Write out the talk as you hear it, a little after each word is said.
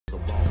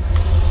And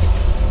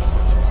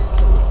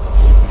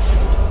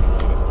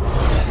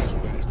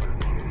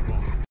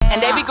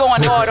they be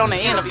going hard on the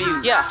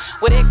interviews. Yeah,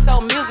 with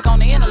XO music on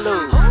the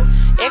interlude.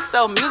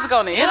 XO music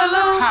on the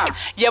interlude?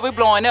 Yeah, we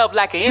blowing up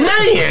like an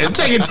interlude. Man,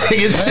 check it,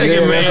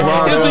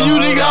 man. It's a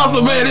unique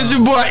awesome, man. It's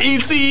your boy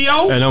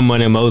ECEO. And I'm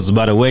Money Moses,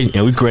 by the way,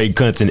 and we create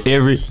content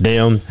every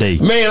damn day.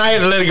 Man, I had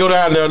to let it go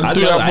down there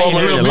through that form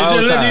a little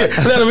bit.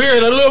 Just let them hear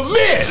it a little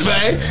bit,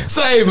 man.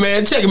 Say,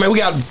 man, check it, man. We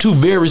got two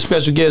very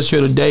special guests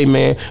here today,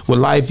 man, with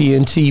Life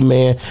ENT,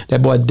 man.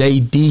 That boy Dae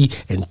D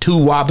and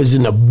 2Wopp is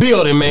in the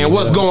building, man.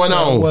 What's going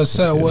on? What's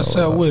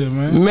up with it,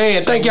 man?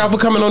 Man, thank y'all for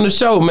coming on the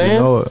show, man. You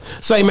know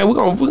say, man, we're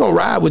gonna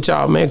ride with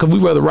y'all, man, because we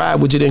rather ride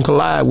with you than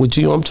collide with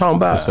you. You know what I'm talking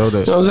about? So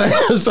that. You know what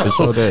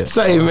I'm saying?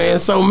 Say, man.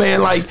 So,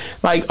 man, like,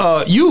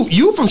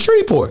 you from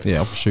Shreveport? Yeah,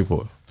 I'm from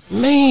Shreveport.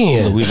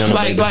 Man,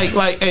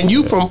 and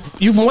you from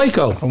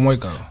Waco? From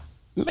Waco.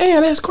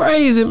 Man, that's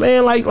crazy,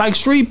 man. Like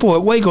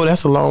Shreveport, Waco,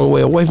 that's a long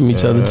way away from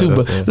each other too.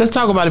 But let's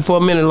talk about it for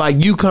a minute.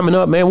 Like you coming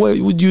up, man.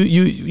 Where would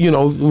you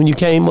know when you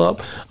came up?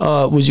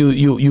 Was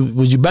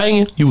you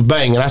banging? You was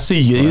banging. I see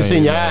you. It's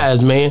in your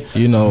eyes, man.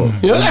 You know,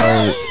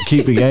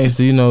 keep it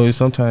gangster. You know,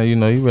 sometimes you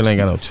really ain't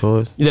got no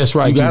choice. That's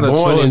right. You got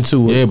born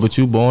into it. Yeah, but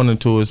you born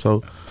into it,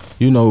 so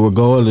you know,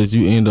 regardless,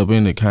 you end up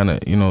in it kind of,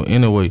 you know,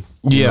 anyway.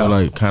 You know,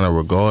 like kind of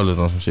regardless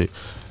on some shit,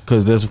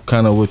 because that's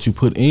kind of what you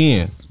put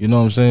in. You know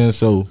what I'm saying?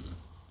 So.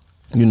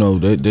 You know,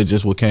 that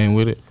just what came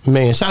with it.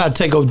 Man, shout out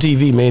to Take Over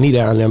TV, man. He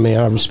down there, man.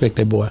 I respect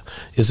that boy.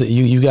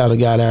 You got a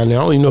guy down there.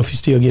 I don't even know if he's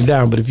still getting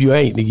down, but if you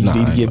ain't, nigga, you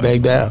need to get back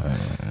down.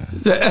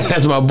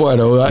 That's my boy,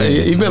 though.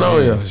 He been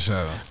on here.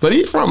 Sure. But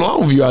he's from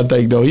Longview, I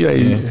think, though.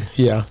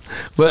 Yeah.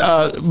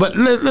 But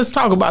let's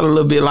talk about it a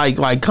little bit.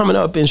 Like coming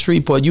up in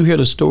Shreveport, you hear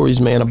the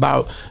stories, man,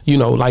 about, you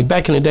know, like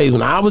back in the days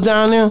when I was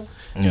down there.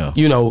 Yeah,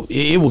 you know,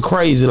 it was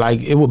crazy.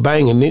 Like it was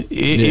banging.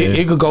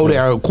 It could go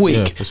there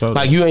quick. Yeah, sure.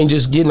 Like you ain't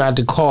just getting out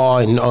the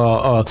car and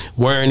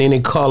wearing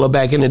any color.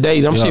 Back in the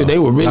days, I'm sure they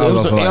were really. There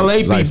was some LA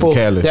people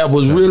that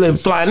was really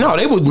flying. No,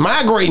 they was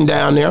migrating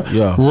down there,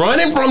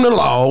 running from the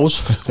laws,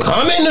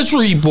 coming to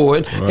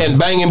Shreveport and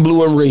banging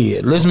blue and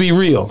red. Let's be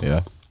real.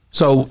 Yeah.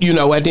 So you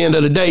know, at the end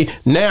of the day,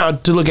 now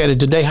to look at it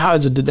today, how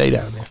is it today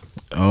down there?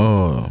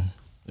 Oh,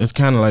 it's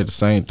kind of like the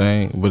same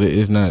thing, but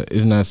it's not.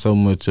 It's not so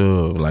much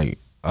of like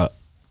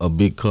a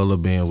big color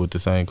being with the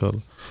same color.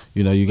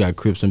 You know, you got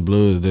Crips and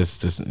Bloods.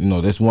 That's you know,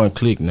 that's one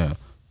clique now.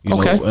 You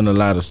know, and a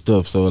lot of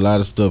stuff. So a lot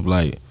of stuff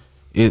like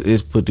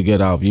it's put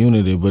together off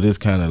unity, but it's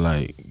kind of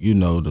like, you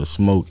know, the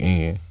smoke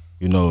end.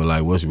 You know,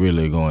 like what's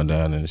really going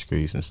down in the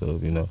streets and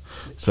stuff. You know,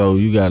 so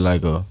you got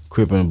like a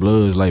Crip and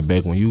Bloods like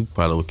back when you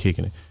probably were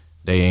kicking it.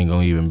 They ain't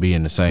gonna even be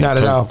in the same. Not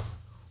at all.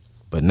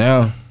 But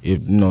now,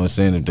 if you know what I'm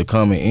saying, if the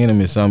common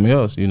enemy is something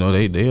else, you know,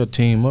 they'll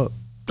team up.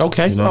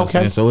 Okay. You know what I'm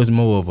saying? So it's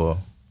more of a,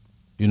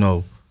 you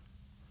know,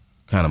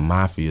 kind of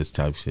mafias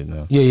type shit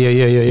now. Yeah.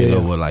 You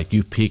know, where like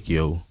you pick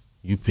your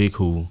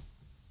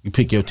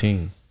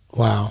team.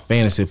 Wow.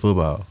 Fantasy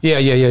football. Yeah.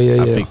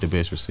 I picked the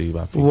best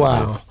receiver.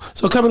 Wow.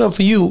 So coming up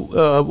for you,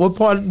 what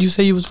part did you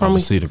say you was from?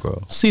 Cedar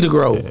Grove. Cedar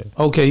Grove. Yeah.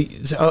 Okay.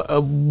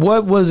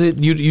 What was it?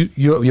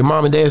 Your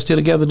mom and dad still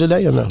together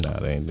today or no? Nah,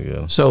 they ain't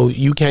together. So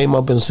you came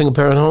up in a single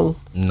parent home?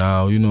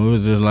 No, you know, it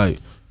was just like,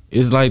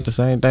 it's like the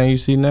same thing you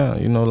see now.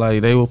 You know,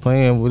 like they were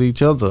playing with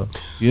each other.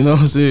 You know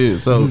what I'm saying?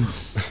 So,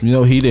 you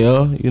know, he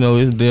there. You know,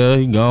 it's there.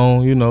 He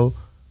gone. You know,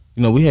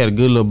 we had a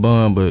good little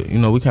bond, but you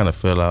know, we kind of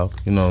fell out.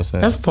 You know what I'm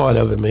saying? That's part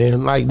of it,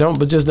 man. Like,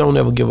 don't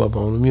ever give up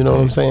on them. You know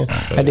what I'm saying?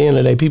 At the end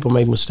of the day, people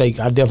make mistakes.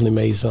 I definitely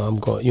made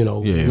some. You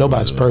know,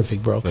 nobody's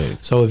perfect, bro.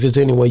 So if it's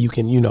any way you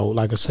can, you know,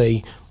 like I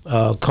say,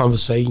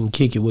 conversate and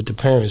kick it with the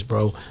parents,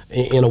 bro,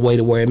 in a way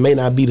to where it may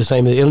not be the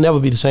same. It'll never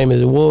be the same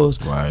as it was.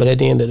 But at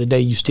the end of the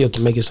day, you still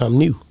can make it something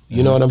new.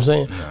 You know what I'm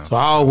saying? Yeah. So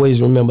I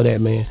always remember that,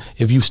 man.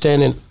 If you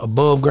standing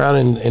above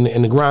ground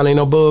and the ground ain't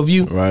above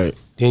you,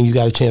 then you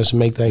got a chance to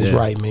make things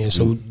right, man.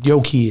 So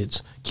your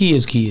kids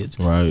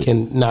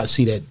can not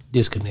see that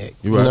disconnect.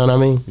 You know what I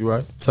mean? You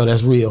right. So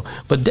that's real.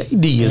 But Dae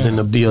D is in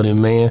the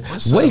building, man.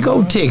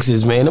 Waco,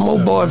 Texas, man. Them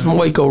old boys from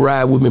Waco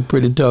ride with me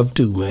pretty tough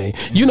too, man.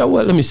 You know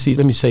what? Let me say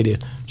this.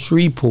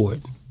 Shreveport.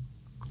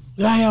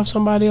 Did I have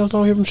somebody else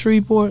on here from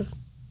Shreveport?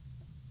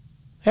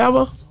 Have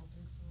I?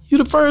 You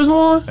the first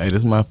one? Hey, this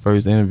is my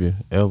first interview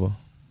ever.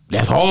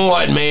 That's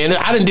hard, man.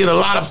 I done did a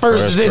lot of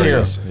firsts in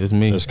here. It's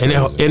me.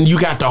 And you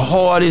got the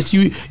hardest.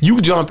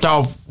 You jumped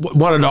off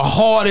one of the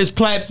hardest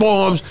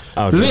platforms.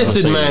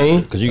 Listen,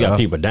 man. Because you got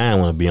people dying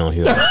want to be on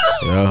here.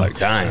 Like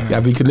dying.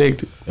 Gotta be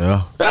connected.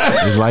 Yeah.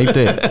 It's like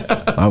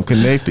that. I'm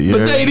connected.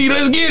 But Dae D,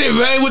 let's get it,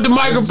 man, with the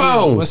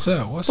microphone. What's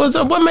up? What's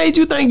up? What made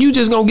you think you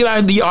just gonna get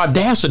out the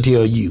audacity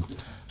of you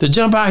to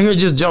jump out here and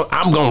just jump?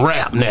 I'm gonna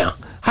rap now.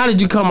 How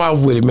did you come off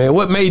with it, man?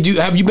 What made you?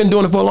 Have you been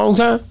doing it for a long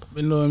time?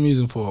 Been doing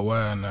music for a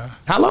while now.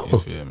 How long? You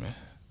feel me?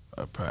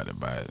 Probably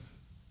about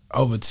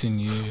over 10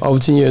 years. Over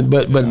 10 years,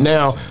 but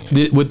now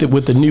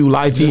with the new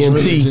Life ENT,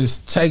 really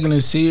just taking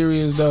it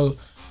serious though.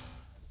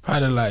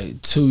 Probably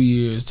like 2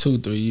 years,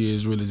 2-3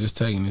 years, really just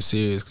taking it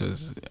serious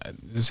because I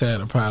just had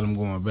a problem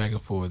going back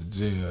and forth to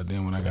jail.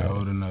 Then when I got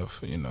old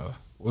enough, you know.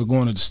 was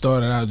going to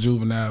start out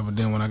juvenile, but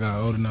then when I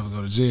got old enough to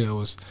go to jail, it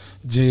was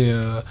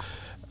jail,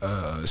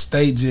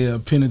 state jail,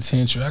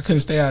 penitentiary. I couldn't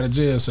stay out of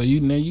jail, so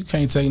you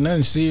can't take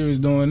nothing serious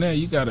doing that.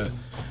 You gotta,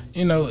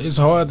 it's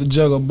hard to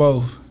juggle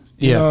both.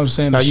 You know what I'm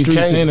saying? The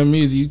streets and the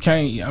music. You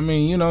can't. I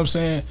mean, you know what I'm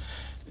saying?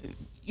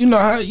 You know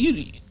how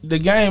the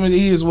game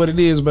is what it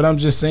is, but I'm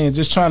just saying,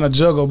 just trying to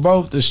juggle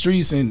both the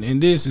streets and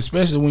this,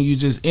 especially when you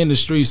just in the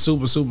streets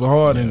super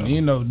hard and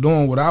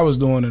doing what I was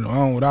doing and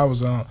on what I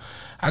was on.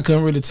 I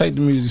couldn't really take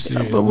the music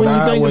serious. But when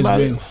you think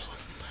about it,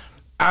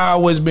 I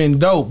always been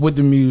dope with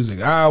the music.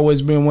 I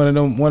always been one of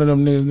them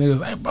niggas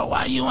like, bro,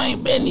 why you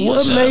ain't been here?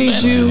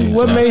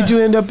 What made you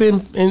end up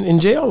in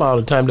jail all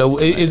the time though?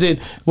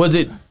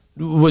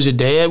 Was your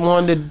dad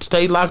one that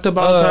stayed locked up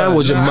all the time?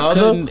 Was your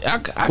mother?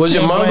 Was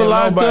your mother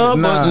locked up?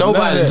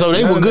 Nobody. So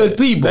they were good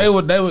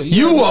people. They were.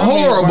 You were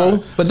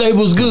horrible, but they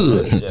was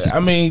good. I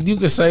mean, you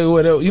could say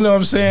whatever. You know what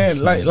I'm saying?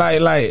 Like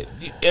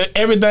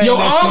everything.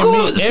 Your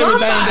uncle, everything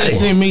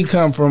that's in me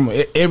come from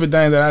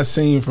everything that I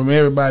seen from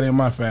everybody in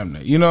my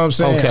family. You know what I'm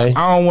saying? Okay.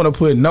 I don't want to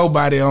put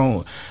nobody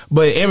on,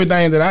 but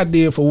everything that I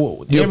did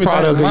for your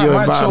product of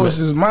your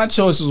environment. My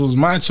choices was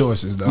my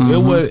choices though.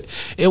 Mm-hmm.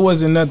 It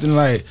wasn't nothing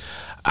like,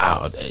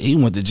 oh, he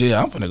went to jail,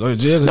 I'm finna go to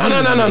jail.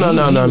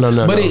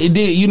 No. But it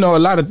did, a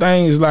lot of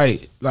things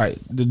like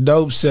the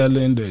dope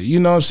selling, you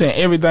know what I'm saying,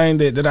 everything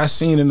that I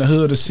seen in the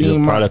hood,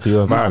 product of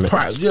your environment.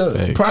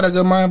 Product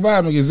of my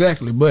environment,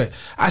 exactly. But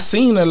I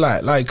seen a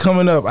lot, like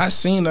coming up, I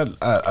seen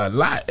a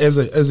lot as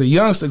a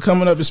youngster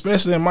coming up,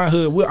 especially in my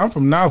hood. I'm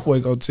from North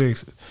Waco,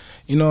 Texas.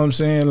 You know what I'm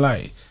saying?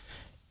 Like,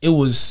 it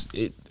was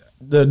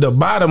the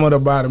bottom of the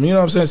bottom, you know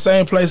what I'm saying?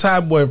 Same place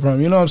Hot Boy from,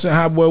 you know what I'm saying?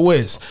 Hot Boy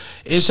West.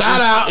 Shout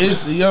out, you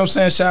know what I'm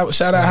saying?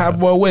 Shout out Hot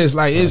Boy West.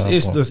 Like it's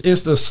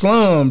the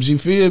slums, you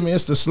feel me?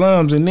 It's the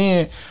slums. And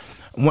then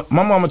my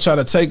mama tried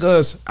to take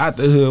us out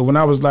the hood when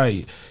I was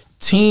like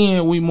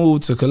 10. We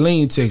moved to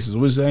Killeen, Texas,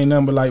 which ain't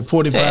number like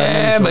 45 minutes.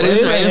 Yeah, but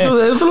it's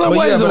a little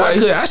ways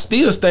away. I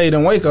still stayed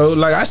in Waco.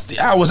 Like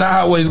I was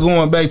always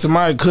going back to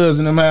my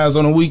cousin and house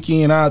on the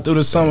weekend out through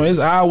the summer. It's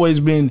always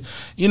been,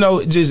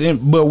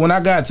 but when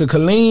I got to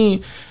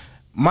Killeen,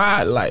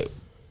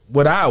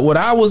 what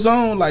I was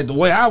on, like the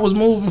way I was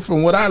moving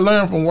from what I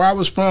learned from where I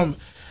was from,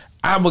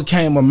 I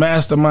became a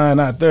mastermind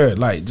out there,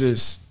 like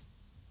just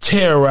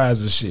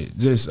terrorizing shit.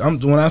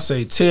 When I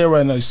say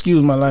terrorizing,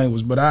 excuse my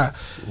language, but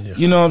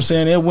you know what I'm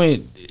saying, it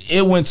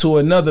went to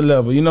another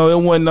level. It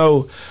wasn't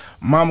no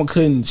mama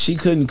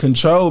couldn't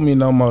control me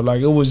no more.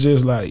 Like it was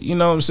just like, you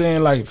know what I'm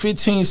saying, like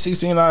 15,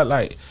 16,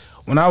 like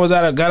when I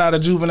got out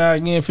of juvenile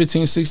again,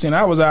 15, 16,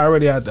 I was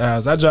already out the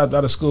house. I dropped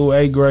out of school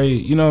 8th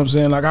grade. You know what I'm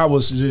saying? Like I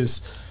was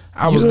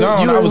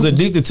gone. I was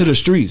addicted to the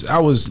streets. I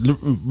was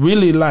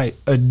really like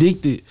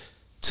addicted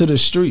to the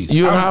streets.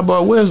 You and Hot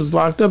Boy West was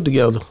locked up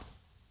together.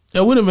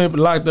 Yeah, we'd have been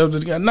locked up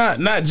together.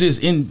 Not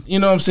just in, you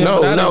know what I'm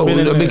saying? No,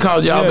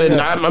 because y'all been.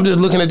 I'm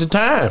just looking at the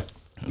time.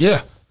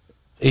 Yeah.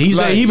 He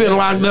said he been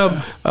locked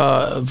up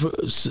for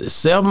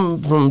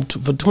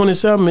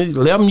 27,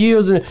 11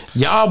 years, and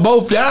y'all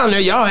both down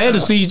there. Y'all had to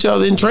see each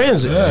other in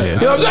transit. Yeah.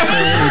 You know what I'm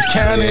saying?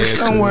 County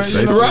somewhere,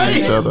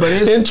 right? But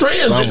it's in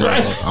transit,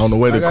 right? On the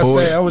way to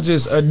court. I was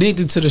just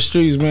addicted to the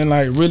streets, man.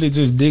 Like really,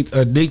 just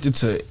addicted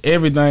to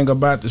everything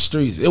about the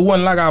streets. It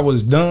wasn't like I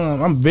was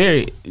dumb. I'm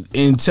very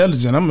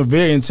intelligent. I'm a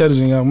very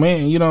intelligent young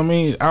man. You know what I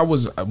mean? I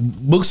was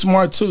book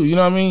smart too. You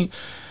know what I mean?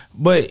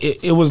 But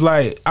it was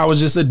like I was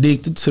just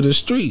addicted to the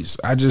streets.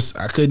 I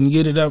couldn't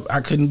get it up. I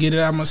couldn't get it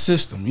out of my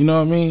system. You know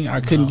what I mean? I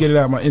couldn't get it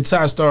out. Until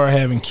I started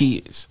having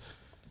kids.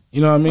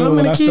 You know what I mean? How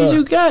many kids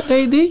you got,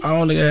 AD? I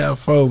only have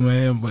 4,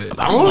 man. But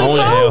I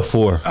only have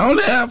 4. I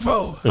only have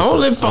 4.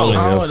 Only 4.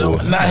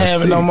 Not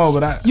having no more,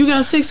 but you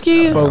got 6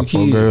 kids? 4 kids.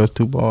 4 girls,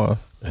 2 boys.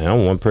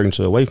 I'm one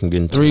pregnancy away from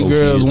getting 3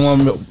 girls,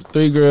 kids.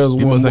 3 girls, 1 boy.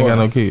 You must ain't got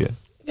no kids.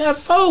 You got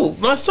 4.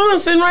 My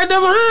son's sitting right there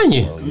behind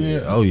you.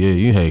 Oh yeah,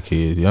 you had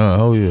kids. Yeah,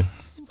 oh yeah.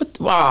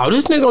 Wow,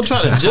 this nigga gonna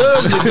try to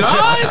judge the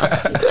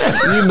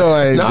God? You know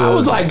I ain't. No, I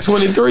was like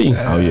 23.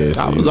 Oh yeah,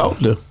 I was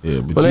older.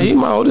 Yeah, but he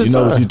my oldest son.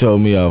 You know son. what you told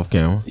me off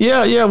camera.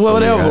 Yeah, well,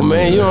 whatever,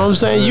 man. You know what I'm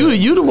saying?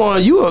 You the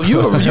one. You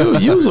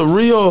was a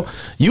real.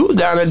 You was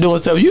down there doing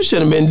stuff you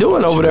shouldn't have been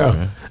doing over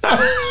there.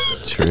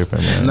 Tripping,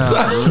 man.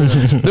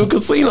 Them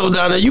casinos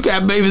down there. You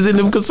got babies in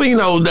them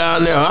casinos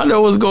down there. I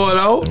know what's going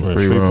on.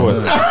 Free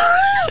room.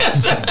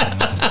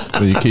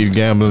 When you keep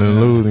gambling and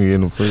losing,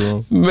 getting them free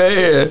room.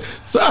 Man,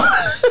 so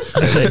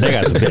they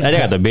got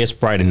the best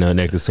Sprite in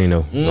that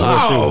casino.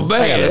 Oh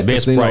man, they got the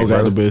best Sprite. Sprite,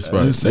 Got the best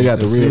Sprite. They got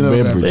the real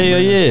beverage. Hell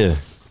yeah.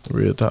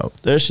 Real talk.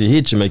 That shit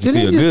hit you, make you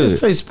Didn't feel good.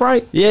 Just say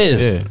Sprite? Yes.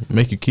 Yeah,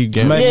 make you keep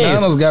gambling.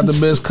 McDonald's got the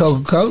best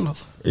Coca-Cola.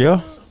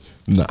 Yeah.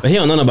 Nah. But he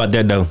don't know nothing about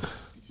that though.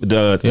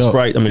 The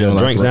Sprite, the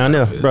drinks down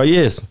there, bro.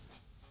 Yes,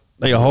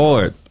 they are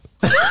hard.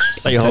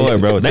 They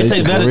hard, bro. They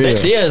taste better.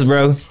 Yes,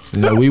 bro.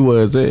 You know we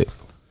was it.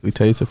 We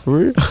taste it for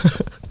real.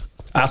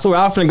 I swear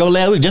I was finna go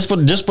last week just for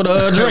the drink.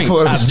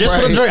 Just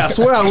for the drink. I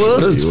swear I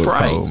was.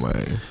 Sprite. Oh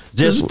man.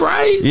 Just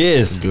Sprite.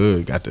 Yes.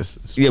 Good. Got this.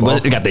 Yeah,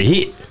 but it got the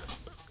hit.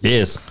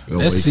 Yes.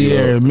 That's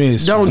Sierra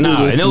Mist. Don't Nah,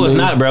 do this. no, it's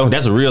not, bro.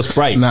 That's a real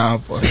Sprite. Nah,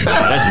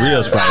 That's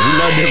real Sprite. We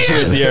love this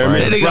to Sierra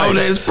Mist. They go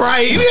that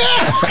Sprite.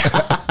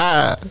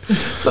 Yeah.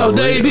 So,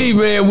 Dae,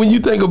 man, when you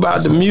think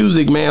about the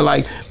music, man,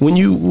 like when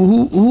you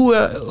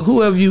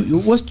who have you?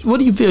 What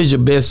do you feel is your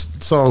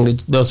best song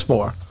thus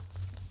far?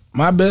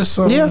 My best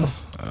song. Yeah.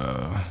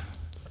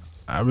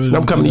 I really.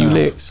 I'm coming to you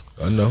next.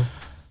 I know.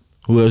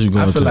 Who else you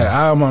going to? I feel like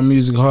all my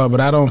music hard, but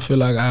I don't feel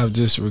like I've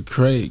just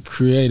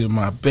created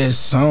my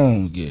best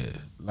song yet.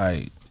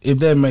 Like, if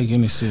that make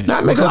any sense.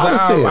 Not make a lot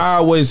of sense. I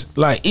always,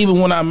 like, even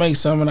when I make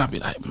something, I be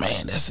like,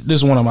 man, this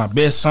is one of my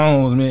best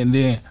songs, man. And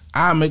then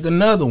I make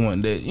another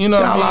one that, you know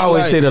what I mean? Y'all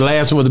always like, say the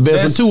last one was the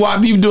best. But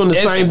 2Wopp, you doing the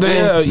same thing.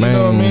 Yeah, you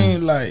know what I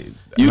mean? Like,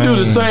 you do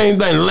the same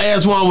thing. The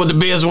last one was the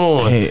best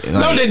one. Hey, like,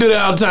 no, they do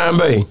that all the time,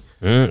 babe.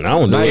 I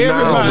don't know. like,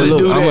 Everybody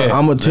do that.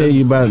 I'm gonna tell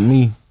you about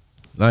me.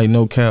 Like,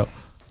 no cap.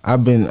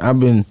 I've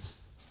been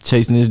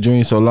chasing this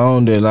dream so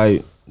long that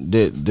like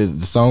the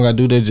song I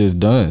do, they're just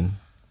done.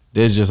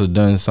 That's just a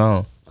done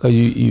song. Cause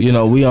you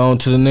know, we on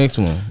to the next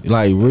one.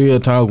 Like, real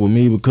talk with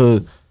me,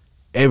 because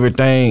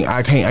everything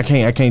I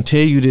can't tell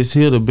you this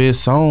here the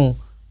best song.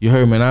 You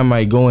heard me? And I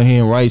might go in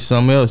here and write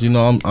something else. You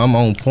know, I'm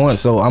on point.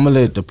 So I'm gonna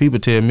let the people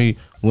tell me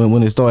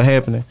when it start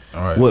happening.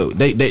 All right. What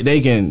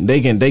they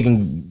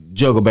can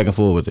juggle back and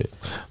forth with it.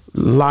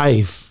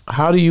 Life.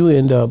 How do you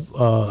end up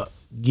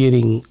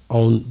getting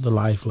on the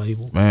Life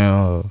label?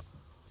 Man,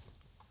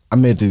 I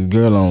met this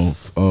girl on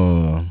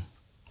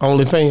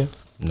OnlyFans.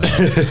 No, I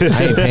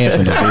ain't paying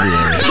for the video.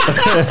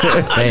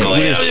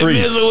 It's free.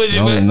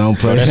 No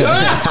pressure.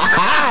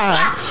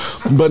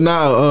 But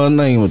now, her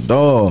name was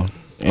Daw,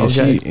 and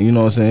Okay. she, you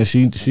know what I'm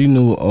saying,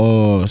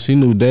 she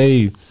knew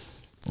Dave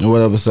and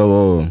whatever.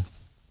 So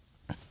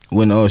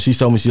when she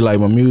told me she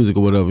liked my music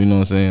or whatever, you know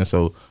what I'm saying.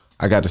 So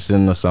I got to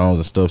send her songs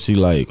and stuff. She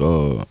like,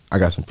 I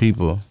got some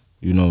people,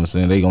 you know what I'm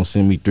saying. They gonna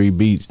send me 3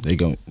 beats. They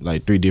gonna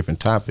like 3 different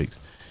topics,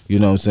 you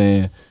know what I'm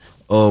saying.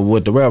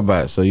 With the rap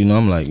about. So, you know,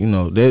 I'm like, you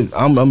know,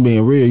 I'm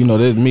being real, you know,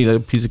 that's me,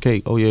 that piece of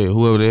cake. Oh yeah,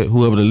 whoever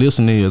the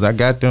listener is, I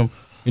got them.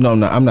 You know,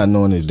 I'm not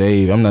knowing it's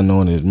Dave, I'm not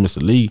knowing it's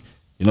Mr. Lee.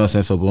 You know what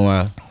I'm saying? So boom,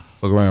 I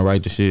fuck around,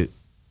 write the shit,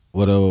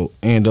 whatever,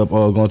 end up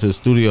going to the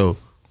studio.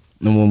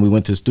 And when we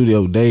went to the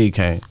studio, Dave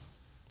came.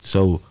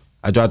 So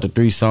I dropped the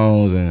 3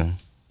 songs and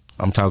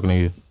I'm talking to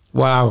you.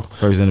 Wow.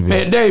 First interview.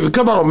 Man, David,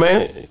 come on,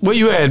 man. Where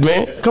you at,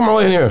 man? Come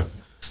on in here.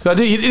 Cause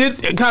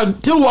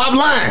 2Wopp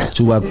lying.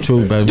 2Wopp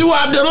true, baby.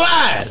 2Wopp the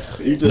lie.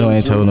 No, I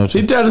ain't telling no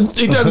He truth.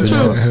 tell the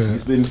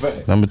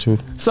truth. Number 2.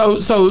 So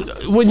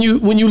when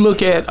you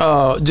look at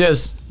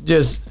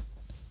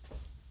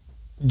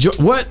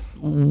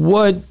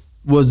what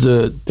was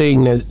the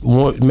thing that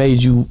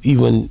made you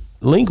even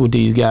link with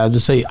these guys to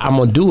say I'm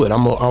gonna do it? I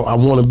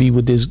want to be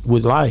with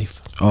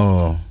Life.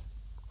 Oh,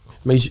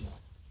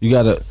 you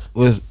gotta.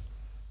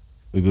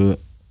 We good.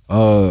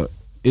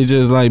 It's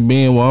just like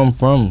being where I'm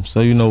from.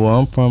 So you know where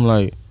I'm from,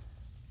 like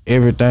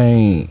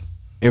everything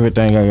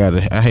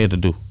I had to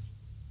do.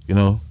 You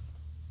know,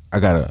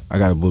 I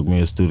gotta book me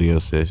a studio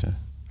session.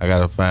 I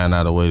gotta find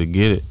out a way to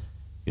get it.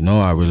 You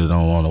know, I really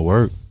don't want to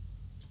work.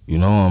 You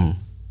know, I'm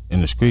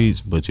in the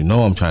streets, but you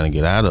know I'm trying to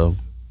get out of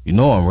them. You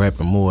know I'm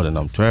rapping more than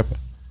I'm trapping,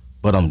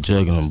 but I'm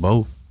juggling them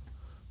both.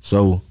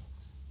 So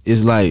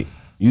it's like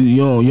you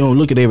don't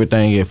look at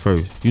everything at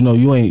first. You know,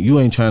 you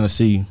ain't trying to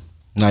see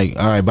like,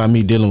 all right, by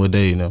me dealing with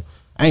Dave, you know,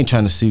 I ain't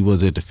trying to see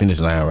what's at the finish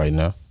line right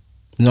now.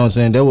 You know what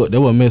I'm saying? That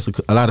would mess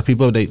a lot of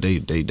people up.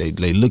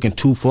 They looking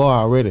too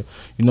far already.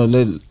 You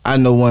know, I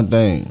know one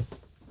thing.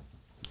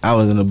 I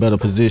was in a better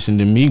position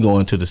than me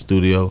going to the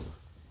studio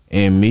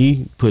and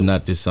me putting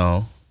out this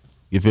song.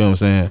 You feel what I'm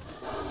saying?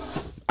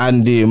 I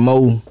done did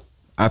more.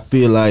 I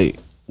feel like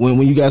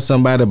when you got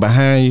somebody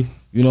behind you,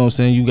 you know what I'm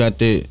saying, you got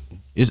that,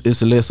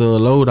 it's a less of a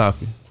load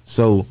off you.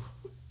 So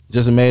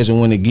just imagine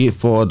when it get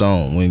far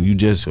down, when you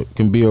just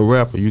can be a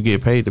rapper, you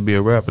get paid to be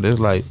a rapper. That's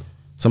like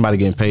somebody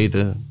getting paid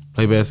to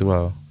play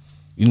basketball.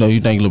 You know, you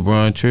think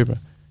LeBron tripping.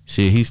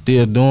 Shit, he's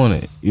still doing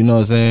it. You know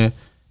what I'm saying?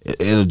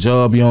 At a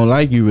job you don't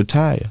like, you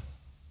retire.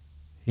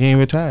 He ain't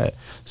retired.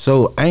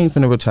 So I ain't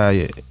finna retire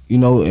yet. You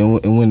know,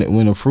 and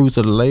when the fruits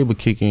of the labor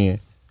kick in,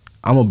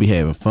 I'm gonna be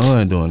having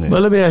fun doing it.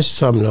 But let me ask you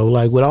something though.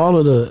 Like with all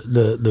of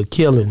the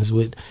killings,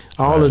 with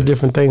all the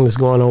different things that's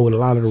going on with a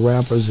lot of the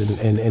rappers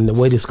and the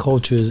way this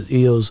culture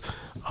is,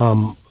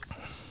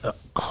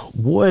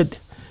 what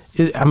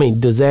is, I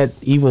mean, is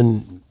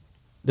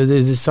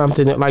it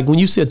something that, like when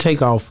you see a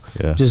Takeoff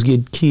just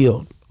get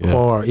killed,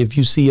 or if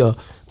you see a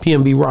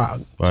PNB Rock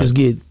just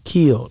get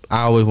killed,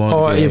 I always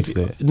want to get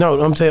that.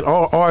 No, I'm saying,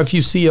 or if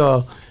you see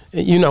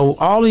you know,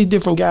 all these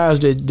different guys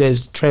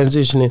that's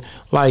transitioning,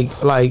 like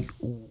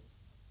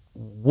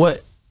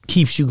what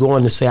keeps you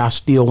going to say I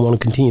still want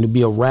to continue to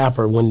be a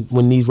rapper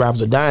when these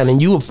rappers are dying,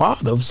 and you a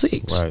father of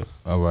 6? Right.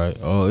 All right.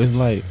 Oh, it's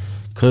like,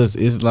 cause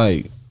it's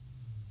like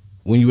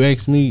when you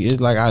ask me,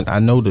 it's like I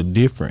know the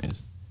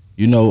difference.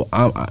 You know,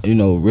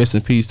 rest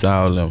in peace to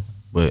all of them.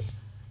 But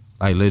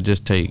like, let's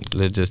just take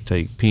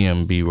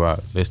PNB Rock.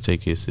 Let's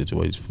take his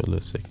situation for a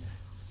little second.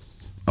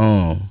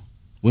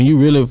 when you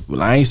really,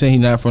 I ain't saying he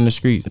not from the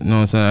streets. You know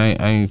what I'm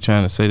saying? I ain't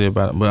trying to say that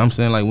about it. But I'm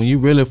saying like when you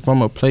really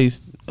from a place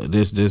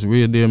that's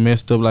real deal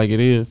messed up like it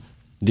is,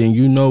 then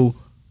you know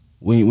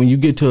when you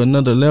get to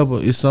another level,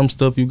 it's some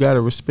stuff you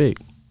gotta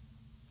respect.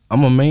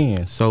 I'm a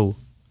man, so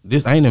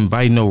I ain't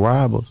inviting no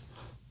robbers,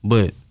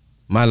 but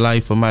my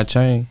life or my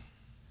chain.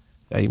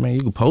 Hey man,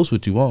 you can post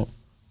what you want.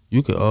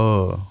 You could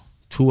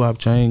 2Wopp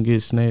chain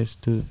get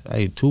snatched to.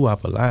 Hey,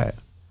 2Wopp alive.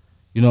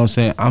 You know what I'm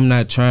saying? I'm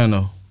not trying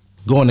to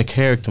go into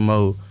character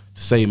mode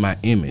to save my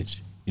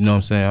image. You know what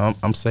I'm saying?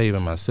 I'm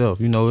saving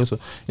myself. You know,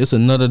 it's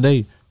another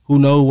day. Who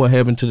knows what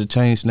happened to the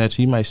chain snatcher?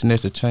 He might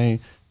snatch the chain,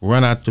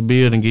 run out the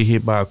building, and get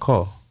hit by a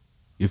car.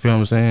 You feel what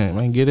I'm saying?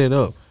 Man, get it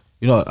up.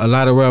 You know, a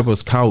lot of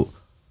rappers caught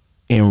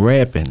in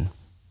rapping.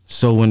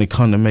 So when it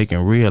come to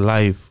making real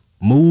life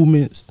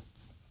movements,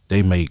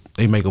 they make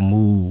a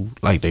move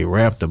like they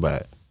rapped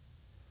about.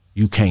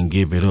 You can't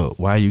give it up.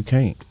 Why you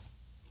can't?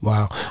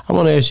 Wow. I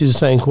want to ask you the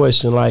same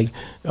question. Like,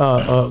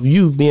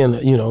 you being,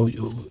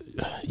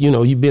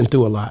 you've been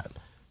through a lot.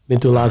 Been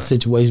through a lot of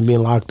situations,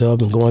 being locked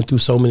up and going through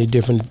so many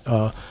different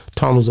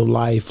tunnels of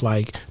life.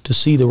 Like, to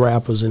see the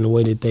rappers in the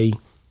way that they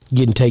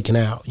getting taken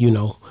out,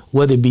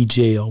 whether it be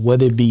jail,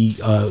 whether it be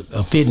a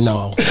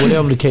fentanyl,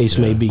 whatever the case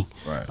may be.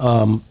 Right.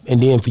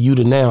 And then for you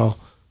to now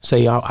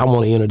say, I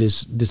want to enter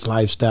this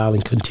lifestyle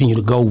and continue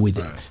to go with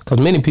it. Because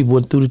many people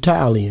would throw the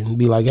towel in and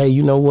be like, hey,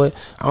 you know what?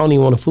 I don't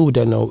even want to fool with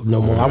that no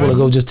more. I want to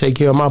go just take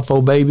care of my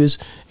 4 babies.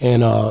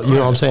 And, you know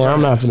what I'm saying?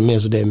 I'm not going to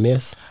mess with that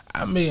mess.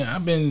 I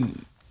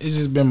mean, it's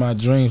just been my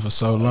dream for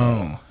so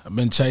long. I've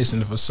been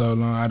chasing it for so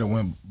long. I done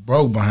went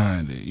broke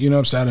behind it. You know what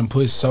I'm saying? I done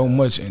put so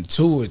much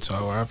into it to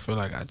where I feel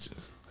like I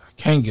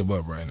can't give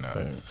up right now.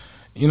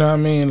 You know what I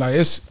mean? Like,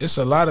 it's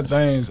a lot of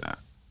things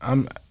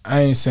I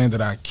ain't saying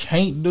that I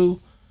can't do.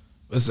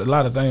 It's a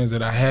lot of things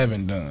that I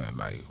haven't done,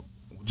 like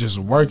just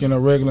working a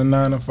regular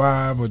 9 to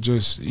 5, or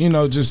just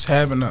just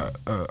having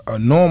a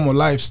normal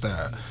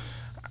lifestyle.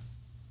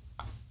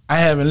 I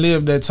haven't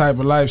lived that type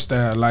of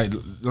lifestyle. Like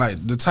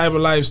the type of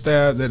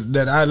lifestyle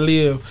that I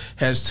live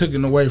has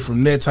taken away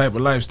from that type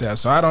of lifestyle.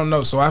 So I don't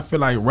know. So I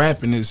feel like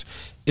rapping is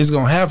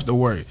gonna have to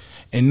work,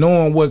 and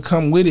knowing what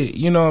come with it.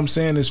 You know what I'm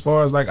saying? As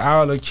far as like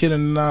all the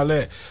killing and all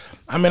that.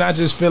 I mean, I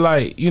just feel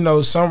like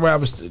some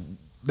rappers.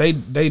 They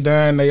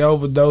dying, they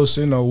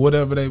overdosing, or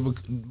whatever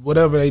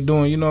they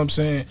doing. You know what I'm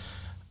saying?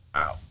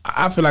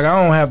 I feel like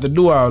I don't have to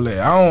do all that.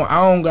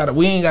 I don't gotta.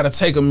 We ain't gotta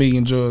take 1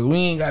 million drugs. We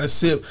ain't gotta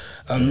sip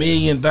 1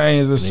 million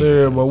things of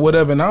syrup or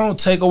whatever. And I don't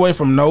take away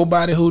from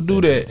nobody who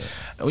do that.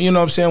 You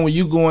know what I'm saying? When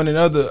you going in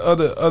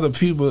other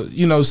people,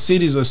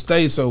 cities or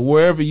states or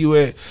wherever you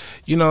at,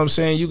 you know what I'm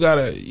saying? You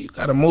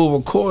gotta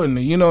move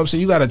accordingly. You know what I'm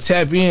saying? You gotta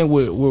tap in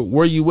with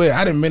where you at.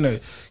 I done been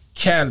to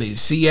Cali,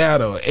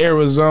 Seattle,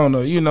 Arizona,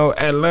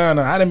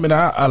 Atlanta. I done been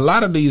to a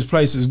lot of these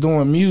places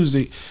doing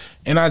music,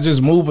 and I just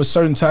move a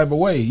certain type of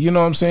way. You know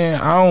what I'm saying?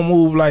 I don't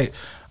move like,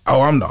 oh,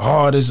 I'm the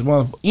hardest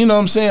motherfucker. You know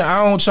what I'm saying?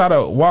 I don't try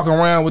to walk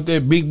around with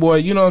that big boy.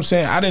 You know what I'm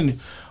saying? I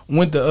didn't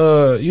went to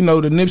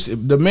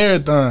the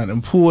marathon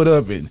and pulled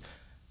up, and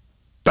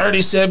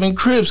 37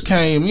 Crips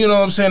came. You know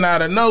what I'm saying?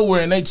 Out of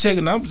nowhere, and they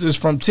checking. I'm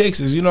just from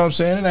Texas. You know what I'm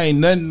saying? It ain't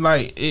nothing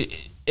like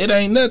it. It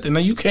ain't nothing. Now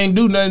you can't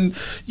do nothing.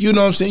 You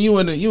know what I'm saying?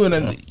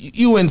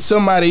 You in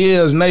somebody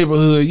else's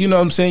neighborhood. You know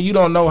what I'm saying? You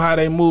don't know how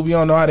they move. You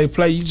don't know how they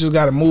play. You just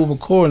got to move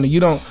accordingly. You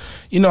don't.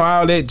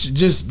 All that.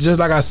 Just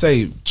like I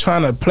say,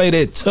 trying to play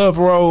that tough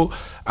role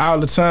all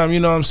the time. You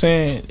know what I'm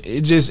saying?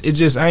 It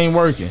just ain't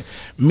working.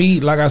 Me,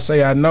 like I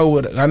say, I know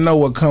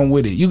what come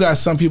with it. You got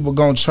some people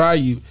gonna try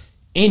you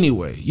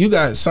anyway. You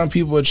got some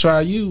people will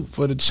try you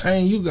for the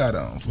chain you got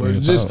on. For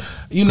just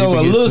a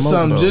little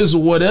something, though. Just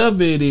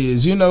whatever it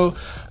is.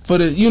 For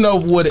the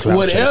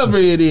whatever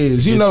it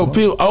is,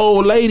 people,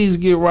 old ladies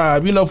get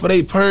robbed, for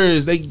their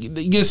purse, they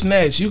get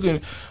snatched. You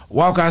can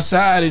walk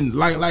outside and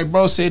like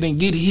bro said, and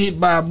get hit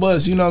by a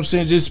bus. You know what I'm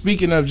saying? Just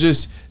speaking of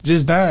just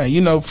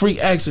dying, freak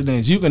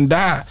accidents. You can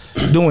die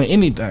doing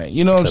anything.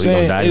 You know what I'm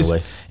saying? It's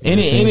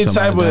any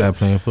type of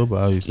playing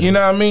football. You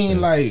know what I mean?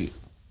 Like.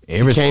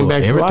 Everything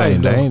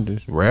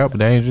dangerous. Rap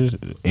dangerous.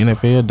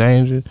 NFL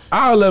dangerous.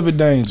 All of it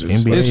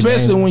dangerous. NBA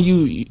especially dangerous. When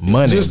you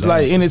just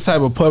like any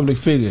type of public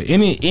figure,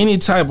 any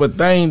type of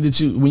thing that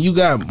when you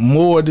got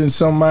more than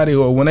somebody,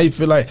 or when they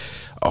feel like,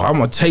 oh, I'm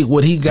gonna take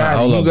what he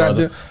got. And you got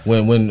the,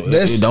 when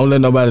don't let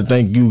nobody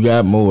think you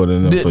got more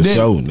than them for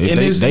sure. They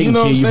can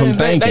kill you from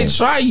thinking. They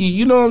try you.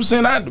 You know what I'm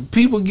saying?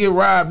 People get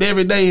robbed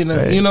every day. You know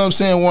what I'm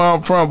saying? Where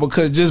I'm from,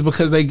 because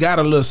they got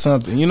a little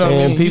something. You know what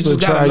I mean? People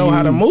just gotta know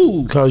how to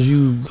move. Because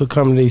you could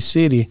come to their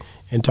city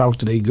and talk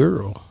to their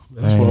girl.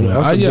 That's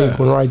a big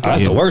one right there.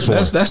 That's the worst one.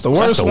 That's the worst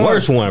one. That's the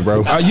worst one,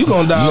 bro. You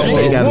gonna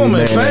die a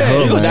woman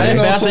fast. You gonna die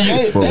faster than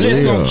you.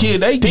 That's some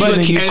kid. They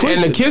getting you quick.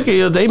 And the kicker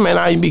is they may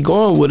not even be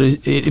going with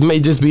it. It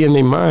may just be in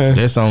their mind.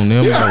 That's on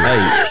them.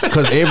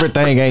 Because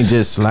everything ain't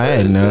just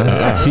sliding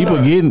now. People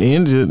getting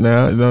injured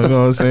now. You know what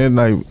I'm saying?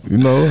 Like,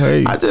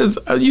 hey. I just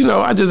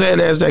had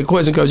to ask that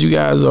question because you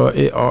guys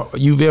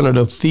you've entered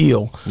a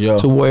field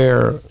to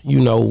where,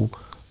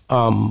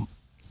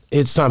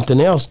 it's something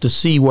else to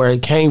see where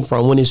it came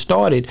from. When it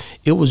started,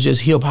 it was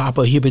just hip hop,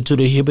 a hippie to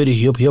the hippity,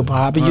 hip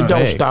hop, and you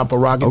don't stop a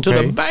rocket to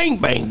the bang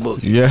bang boogie.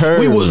 Yeah,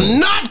 we was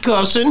not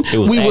cussing.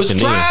 We was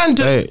trying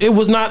to. It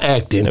was not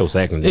acting. It was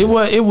acting. It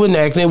wasn't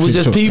acting. It was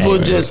just people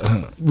just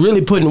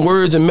really putting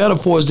words and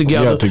metaphors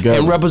together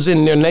and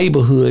representing their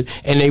neighborhood,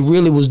 and they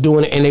really was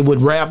doing it. And they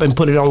would rap and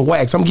put it on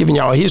wax. I'm giving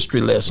y'all a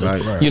history lesson.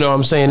 Right. You know what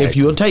I'm saying? If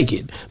you'll take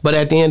it. But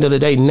at the end of the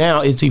day, now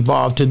it's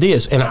evolved to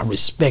this, and I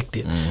respect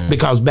it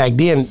because back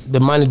then the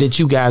money that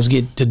you guys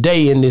get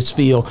today in this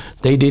field,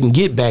 they didn't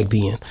get back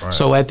then. Right.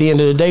 So at the end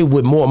of the day,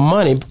 with more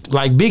money,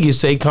 like Biggie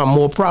say, come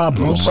more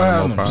problems.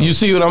 You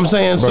see what I'm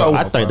saying? Bro, so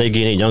I think they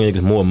getting young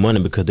niggas more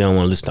money because they don't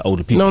want to listen to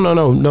older people.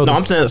 No.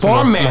 I'm saying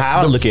format. How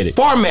I look at it.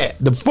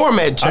 The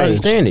format changed. I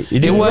understand it.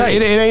 It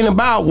ain't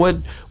about what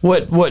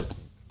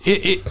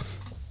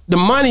the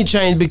money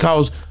changed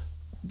because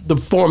the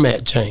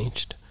format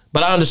changed.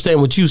 But I understand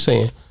what you're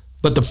saying.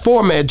 But the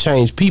format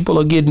changed. People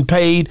are getting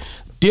paid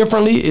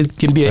differently. It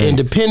can be an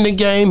independent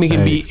game. It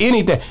can be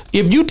anything.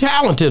 If you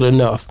talented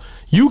enough,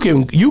 you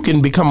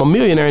can become a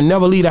millionaire and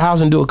never leave the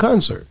house and do a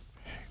concert.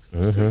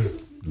 You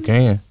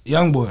can.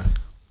 Young boy.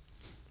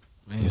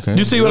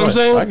 You see what I'm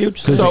saying? I can't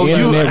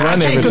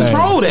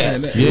control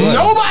that. Yeah.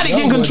 Nobody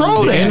can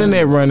control that. The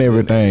internet run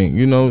everything.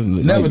 You know,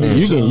 never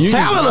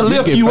talent will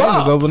lift you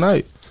up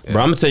overnight. Bro,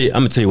 I'm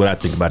gonna tell you what I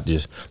think about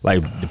this.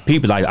 Like the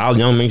people, like all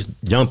young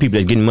people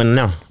that's getting money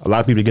now. A lot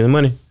of people getting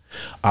money.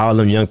 All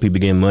them young people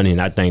getting money,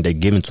 and I think they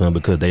giving to them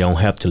because they don't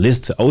have to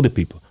listen to older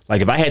people.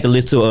 Like if I had to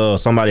listen to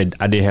somebody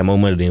I did have more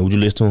money than, would you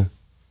listen to him?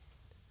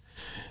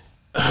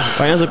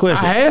 I answer the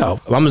question. I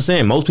have. I'm just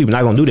saying most people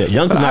not gonna do that.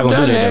 Young people not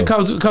gonna do that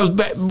because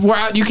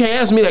you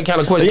can't ask me that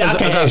kind of question. Yeah, I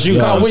can't ask you.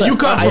 When you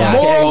come from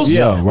morals,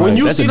 when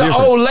you see the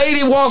old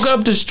lady walk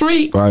up the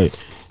street, right.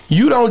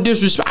 You don't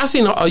disrespect. I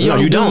seen a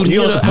young dude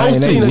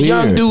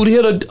young dude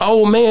hit an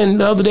old man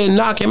the other day and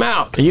knock him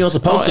out. And you don't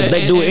supposed to.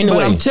 They do it anyway.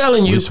 But I'm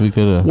telling you,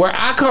 where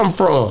I come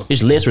from,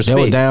 it's less respect.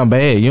 That was down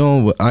bad. You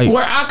don't.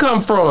 Where I come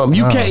from,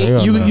 you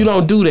can't. You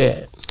don't do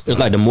that. It's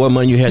like the more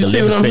money you have, the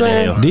less respect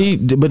they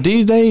have. But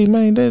these days,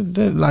 man,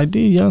 that like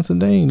these youngsters,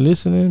 they ain't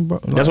listening, bro.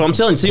 That's what I'm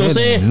telling you. See what I'm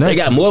saying? They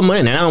got more money,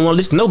 and I don't want to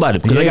listen to nobody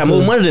because they got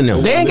more money than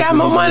them. They ain't got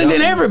more money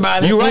than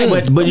everybody. You're right,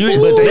 but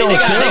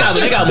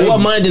they got more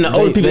money than the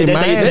older people. They be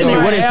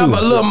running to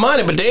a little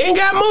money, but they ain't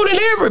got more than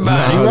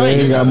everybody. Nah,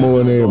 they ain't got more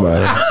than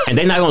everybody, and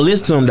they not gonna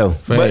listen to them though.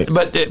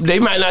 But they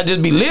might not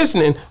just be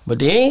listening, but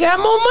they ain't got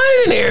more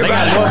money than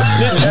everybody.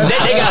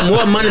 They got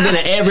more money than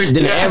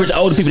the average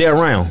older people they're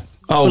around.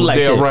 Oh, like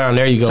they're around.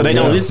 There you go. So they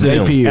don't listen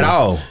to them at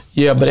all.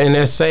 Yeah, but and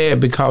that's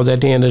sad because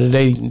at the end of the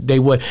day, they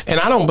would.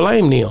 And I don't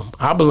blame them.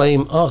 I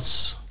blame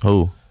us.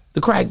 Who? The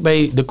crack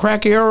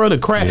era,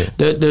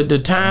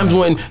 the times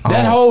when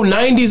that whole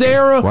 '90s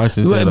era,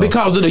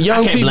 because of the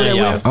young people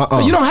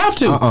that you don't have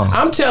to.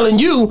 I'm telling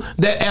you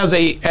that as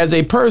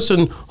a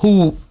person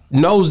who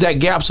knows that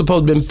gap's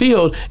supposed to be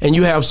filled, and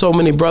you have so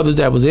many brothers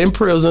that was in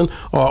prison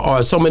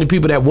or so many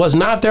people that was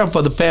not there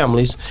for the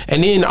families,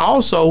 and then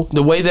also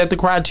the way that the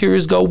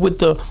criteria go with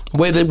the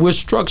way that we're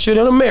structured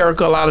in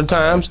America a lot of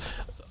times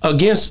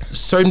against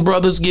certain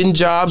brothers getting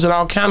jobs and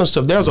all kind of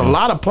stuff. There's a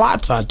lot of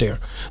plots out there.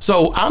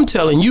 So I'm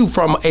telling you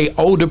from a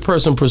older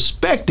person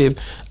perspective,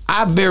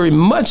 I very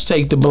much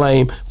take the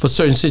blame for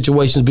certain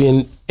situations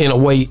being in a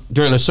way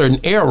during a certain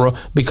era,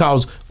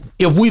 because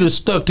if we'd have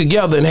stuck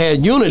together and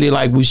had unity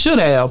like we should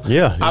have,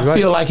 I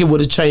feel like it would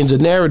have changed the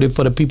narrative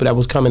for the people that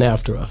was coming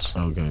after us.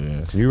 Okay,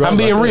 yeah. You're right. I'm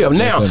being real.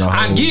 Now,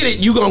 I get it.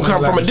 You're going to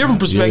come from a different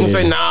perspective and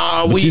say,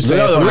 nah, we... The reason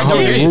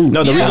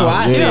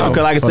why I said it,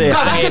 because like I said,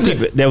 I had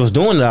people that was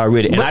doing it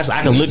already, and I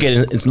can look at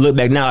it and look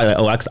back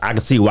now, like, I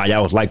can see why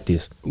y'all was like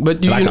this.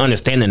 But I can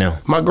understand it now.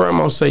 My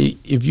grandma say,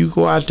 if you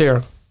go out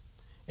there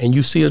and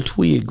you see a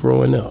twig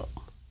growing up,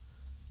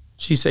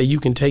 she say you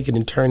can take it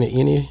and turn it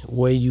any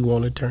way you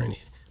want to turn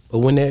it. But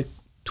when that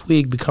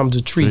twig becomes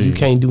a tree, you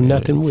can't do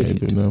nothing with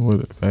it. Do nothing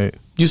with it. Right.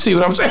 You see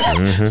what I'm saying?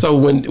 Mm-hmm. So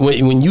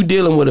when you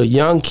dealing with a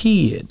young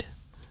kid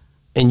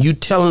and you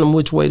telling them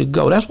which way to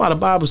go, that's why the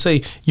Bible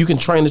say you can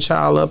train a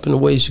child up in the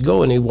way it should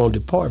go and they won't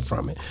depart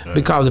from it. Right.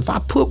 Because if I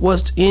put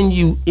what's in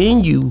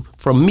you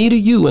from me to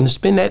you and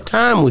spend that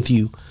time with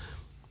you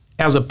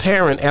as a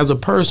parent, as a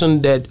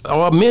person that,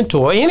 or a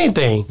mentor, or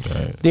anything,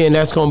 then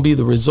that's going to be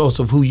the results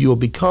of who you'll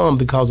become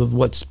because of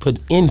what's put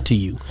into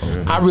you.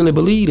 Mm-hmm. I really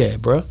believe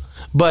that, bro.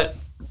 But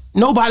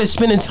nobody's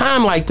spending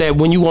time like that.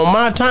 When you on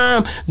my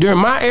time, during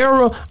my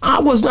era, I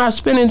was not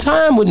spending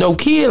time with no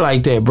kid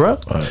like that, bro.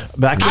 Right.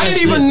 But I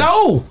didn't even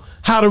know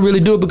how to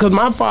really do it because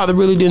my father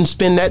really didn't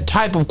spend that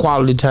type of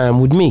quality time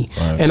with me.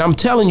 Right. And I'm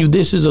telling you,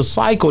 this is a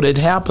cycle that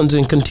happens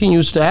and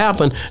continues to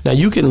happen. Now,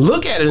 you can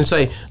look at it and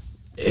say,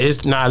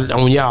 it's not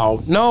on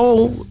y'all.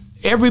 No,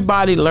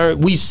 everybody learn.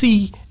 We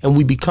see and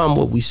we become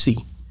what we see.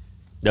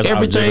 That's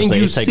everything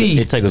you see.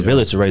 It take a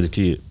village to raise a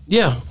kid.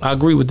 Yeah, I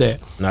agree with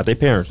that. Not their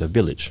parents, a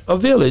village. A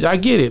village, I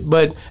get it.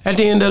 But at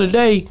the end of the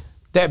day,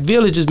 that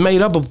village is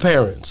made up of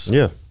parents.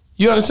 Yeah.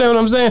 You understand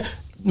what I'm saying?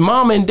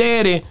 Mom and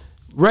daddy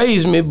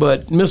raised me,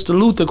 but Mr.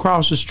 Luther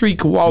across the street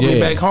could walk me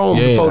back home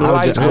before the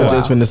lights go out. I was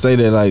just finna say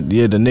that, like,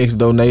 the next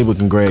door neighbor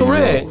can grab you.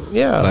 Correct,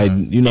 yeah. Like,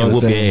 you know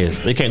what I'm saying?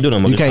 They can't do no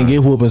more. You can't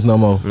get whoopings no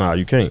more. Nah,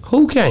 you can't.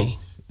 Who can't?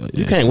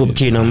 You can't whoop a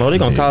kid no more. They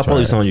gonna call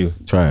police on you.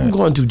 Try it. I'm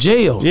going to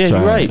jail. Yeah, you're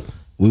right.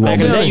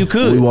 Back in the day, you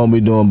could. We won't be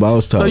doing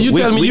boss talk. So you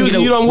telling me you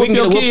don't whoop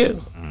your kid?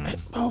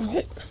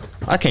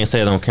 I can't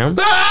say it on camera.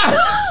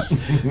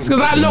 Because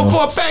I know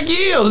for a fact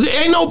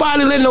ain't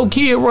nobody let no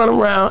kid run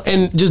around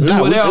and just do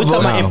whatever. We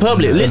talking about in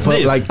public. Listen to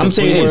this. Like, I'm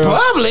telling you this.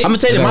 Public? I'm gonna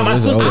tell you, my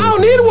sister. I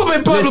don't need a whoop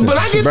in public, but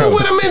I get to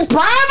with them in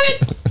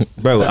private.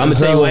 Bro, I'm gonna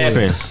tell you what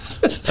happened.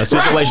 A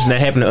situation that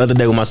happened the other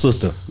day with my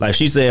sister. Like,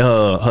 she said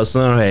her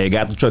son had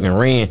got the truck and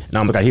ran, and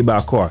I got hit by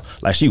a car.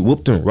 Like, she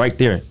whooped him right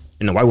there,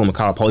 and the white woman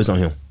called police on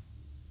him.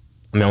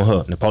 I mean, on her.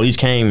 And the police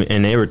came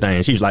and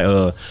everything. She was like,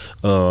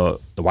 the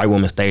white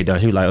woman stayed there.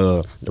 She was like,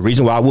 the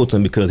reason why I whooped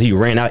him because he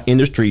ran out in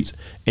the streets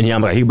and he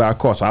got hit by a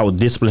car, so I would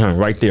discipline him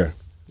right there.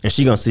 And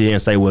she gonna sit here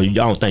and say, well,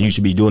 y'all don't think you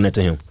should be doing that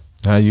to him.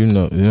 How you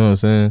know? You know what I'm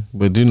saying?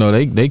 But you know,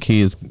 they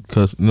kids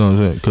cuss. You know what I'm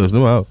saying? Cuss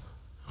them out.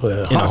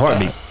 Well, in a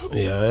heartbeat.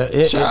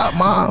 Yeah. Shut up,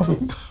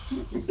 mom.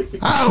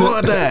 I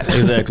want that.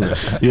 Exactly.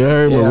 You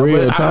heard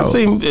Maria talk.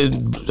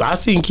 I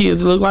seen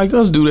kids look like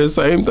us do that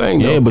same thing.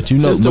 Yeah, though. but you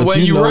know, just the way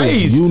you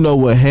raised. You know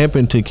what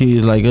happened to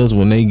kids like us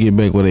when they get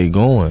back where they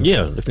going.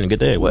 Yeah, they're finna get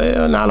that.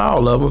 Well, not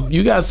all of them.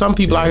 You got some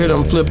people out here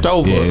done flipped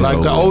over.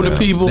 Like the older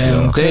people,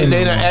 they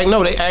don't act.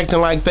 No, they acting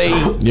like they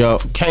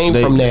came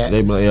from that.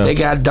 They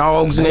got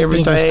dogs and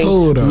everything.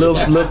 Cool,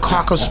 little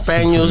cocker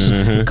spaniels.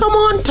 Mm-hmm. Come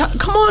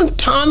on,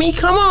 Tommy.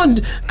 Come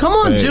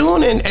on,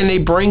 June. And they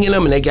bringing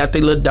them, and they got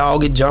their little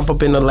dog and jump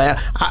up in the lap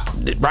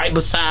right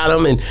beside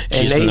them, and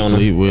they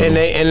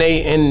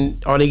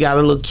got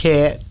a little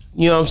cat.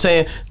 You know what I'm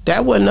saying?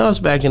 That wasn't us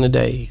back in the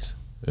days.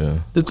 Yeah.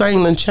 The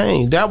thing done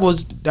changed. That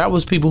was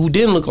people who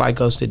didn't look like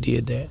us that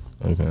did that.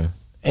 Okay.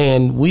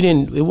 And we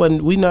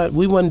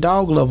wasn't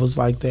dog lovers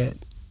like that.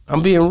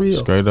 I'm being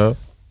real. Straight up.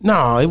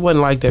 No, it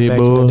wasn't like that back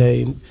in the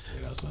day.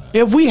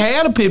 If we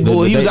had a pit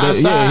bull, he was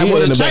outside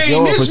with a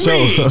chain this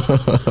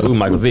big. Ooh,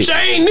 Michael Vick.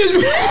 Chain this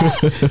big.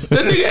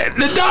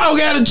 The dog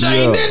had a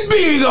chain this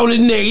big on his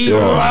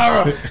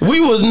neck. We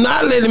was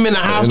not letting him in the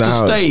house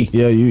to stay.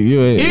 Yeah, you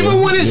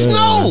even when it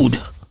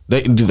snowed.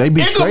 They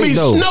be it straight could be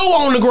though. snow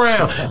on the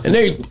ground, and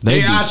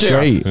they out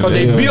there because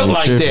they built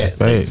like that.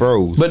 They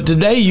froze. But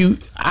today,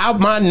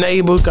 my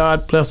neighbor,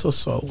 God bless her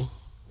soul,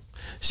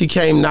 she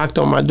came, knocked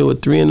on my door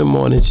at 3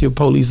 a.m. She a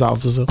police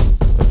officer.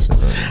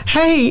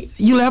 Hey,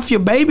 you left your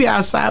baby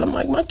outside. I'm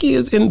like, my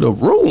kid's in the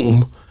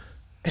room.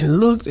 And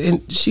looked,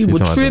 and she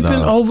was tripping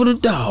over the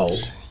dog.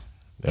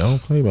 They don't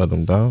play about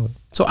them dogs.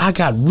 So I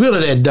got rid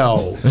of that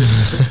dog.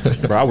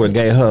 Bro, I would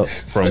have gave her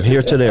from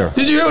here to there.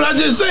 Did you hear what I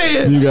just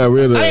said? You got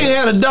rid of I ain't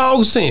had a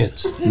dog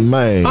since.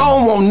 Man. I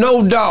don't want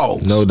no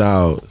dogs. No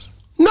dogs.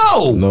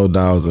 No. No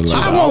dogs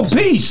allowed. I want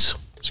peace.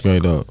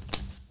 Straight up.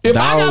 If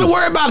I got to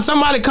worry about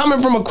somebody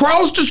coming from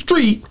across the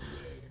street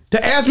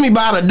to ask me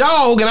about a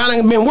dog, and I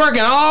done been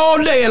working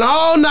all day and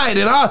all night,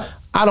 and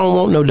I don't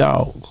want no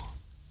dog.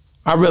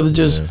 I'd rather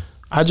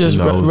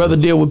rather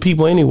deal with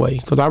people anyway,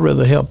 because I'd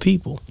rather help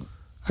people.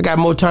 I got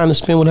more time to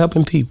spend with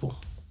helping people.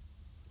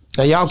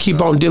 Now y'all keep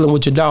on dealing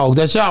with your dogs.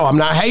 That's y'all. I'm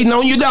not hating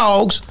on your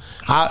dogs.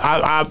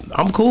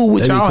 I'm cool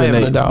with y'all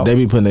having a dog. They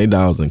be putting their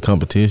dogs in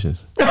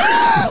competitions.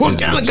 What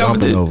kind of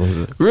competition?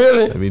 Over.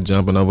 Really? They be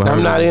jumping over.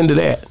 I'm not into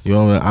that. You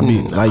know what I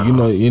mean? I be like, you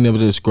know, you never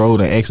just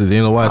scrolled and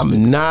accidentally watched it.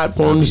 I'm not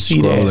wanting to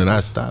see that. And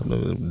I stopped.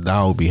 The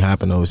dog be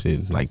hopping over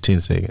shit like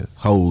 10 seconds.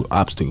 Whole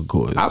obstacle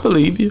course. I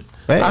believe you.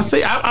 Bad. I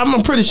see.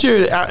 I'm pretty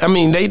sure.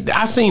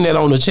 I seen that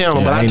on the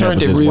channel, but I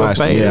turned it real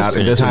fast. Yeah,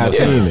 that's how I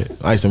seen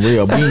it. Like some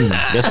real beans.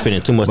 That's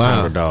spending too much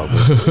time with a dog.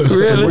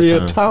 Really?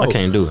 Real talk. I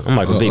can't do it. I'm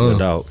like a big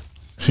dog.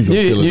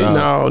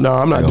 No,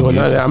 I'm not doing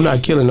that. I'm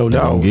not killing no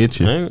dog. Get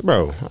you,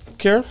 bro. I don't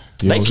care.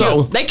 They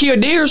kill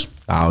deers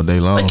all day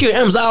long. They kill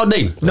animals all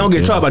day. Don't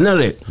get trouble about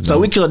none of that. So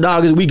we kill a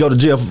dog, we go to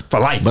jail for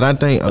life. But I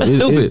think that's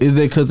stupid. Is it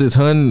because it's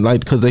hunting, like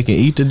because they can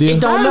eat the deer?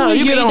 It don't matter.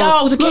 You can eat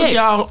dogs or cats. Look,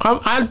 y'all,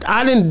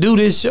 I didn't do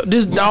this show.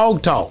 This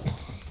dog talk.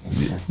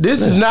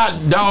 This is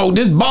not dog.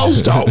 This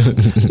boss talk.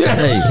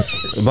 Hey,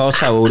 boss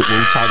talk. We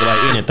talk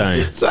about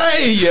anything.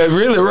 Say you're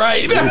really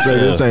right.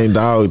 This ain't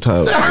dog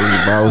talk. This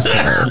is boss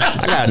talk.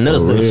 I got another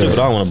stuff too, but I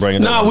don't want to bring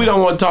it up. No, we don't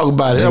want to talk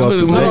about it.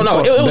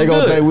 They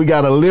gonna think we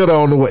got a litter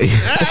on the way.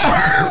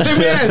 Let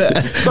me ask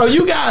you. So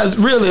you guys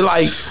really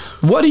like?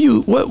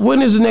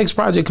 When is the next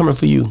project coming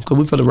for you? Because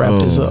we finna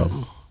wrap this up.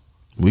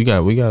 We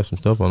got some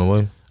stuff on the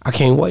way. I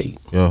can't wait.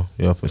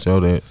 Yeah, for sure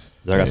that.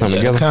 Y'all got something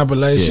together?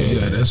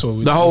 Compilations, that's what we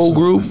do. The whole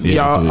group,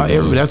 y'all,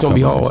 that's gonna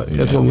be hard.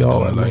 That's gonna be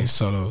hard. Like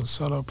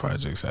solo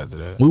projects after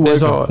that.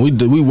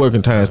 We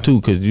working times too,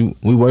 cause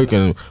we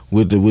working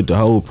with the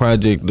whole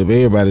project of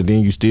everybody.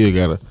 Then you still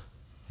gotta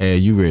have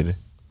you ready.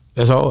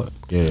 That's hard.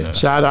 Yeah.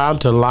 Shout out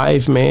to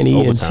Life, man.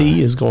 ENT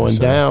is going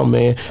down,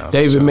 man.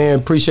 David, man,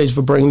 appreciate you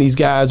for bringing these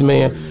guys,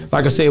 man.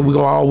 Like I said, we're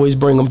gonna always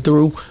bring them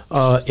through.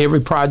 Every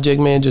project,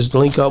 man, just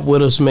link up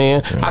with us,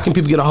 man. Yeah. How can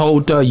people get a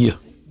hold of you,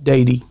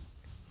 Dae?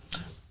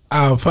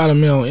 Follow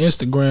me on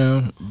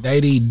Instagram, Dae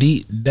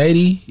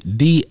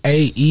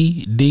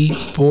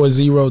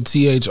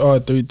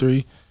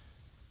DAED40THR33.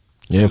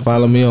 Yeah,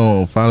 follow me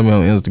on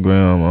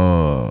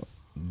Instagram.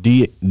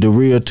 The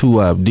real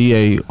 2Wopp,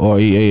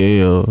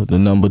 DAREAL, the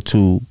number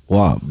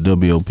 2Wopp,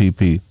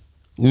 WOPP.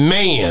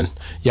 Man,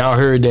 y'all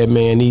heard that,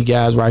 man. These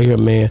guys right here,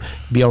 man.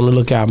 Be on the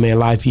lookout, man.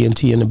 Life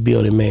ENT in the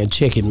building, man.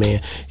 Check it,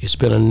 man. It's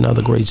been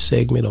another great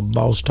segment of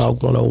Boss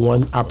Talk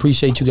 101. I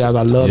appreciate you guys.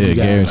 I love you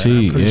guys.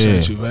 Guaranteed.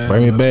 Appreciate you, man.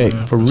 Bring me back.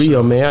 For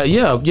real, man.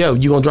 Yeah.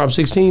 You gonna drop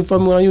 16 for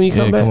me when you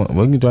come back? Come on.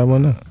 We can drop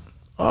one now.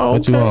 Oh,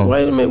 what you on?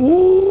 Wait a minute.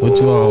 Woo. What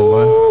you on,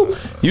 boy?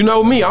 You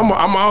know me. I'm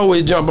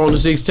always jump on the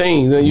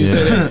 16. Then you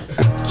say that.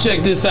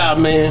 Check this out,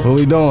 man. What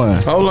we doing?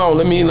 Hold on.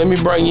 Let me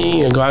bring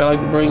you in. I like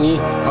to bring you in.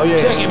 Oh yeah.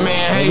 Check it,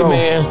 man.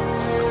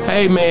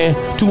 Hey, man.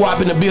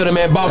 2Wopp in the building,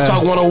 man. Boss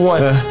Talk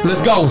 101.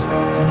 Let's go.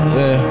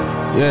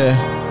 Yeah.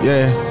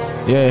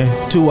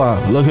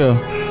 2Wopp. Look here.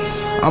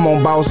 I'm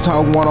on Boss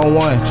Talk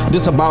 101.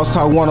 This a Boss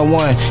Talk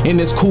 101. In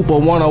this Cooper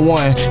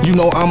 101. You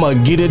know I'ma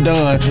get it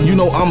done.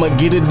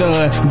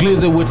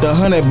 Glizzy with the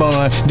honey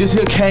bun. This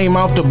here came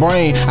off the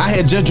brain. I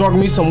had just drunk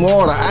me some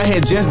water. I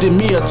had just did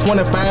me a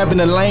 25 in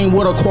the lane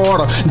with a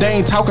quarter. They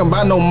ain't talking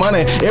about no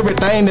money.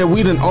 Everything that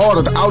we done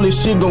ordered, all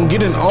this shit gon'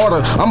 get in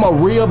order. I'm a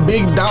real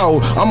big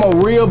dog. I'm a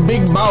real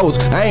big boss.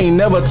 I ain't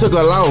never took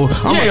a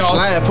loss. I'ma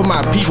slide for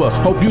my people.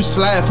 Hope you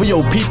slide for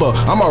your people.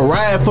 I'ma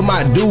ride for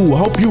my dude.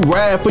 Hope you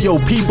ride for your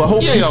people.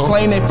 Hope you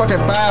slang that fucking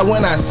fire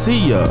when I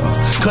see ya.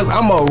 Cause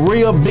I'm a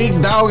real big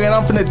dog and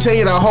I'm finna tell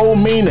you the whole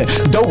meaning.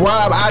 Dope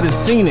Rob, I done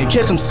seen it.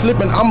 Catch him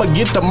slipping, I'ma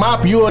get the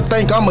mop. You'll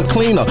think I'm a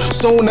cleaner.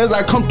 Soon as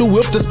I come through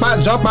with the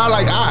spot, jump out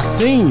like I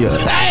seen ya.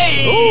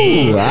 Hey!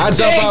 Ooh, I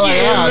jump out like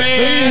I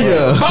seen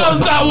ya. Boss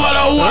Talk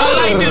 101. I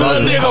like this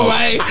little nigga,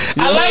 man.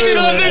 I like this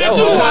little nigga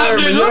too, Wopp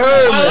nigga.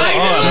 I like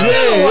this little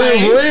nigga, man.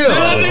 This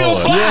little nigga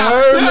fly.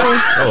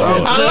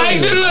 I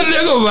like this little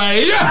nigga, man.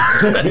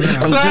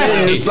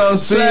 I'm so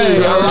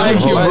serious. I like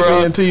you,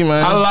 bro. ENT,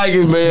 man. I like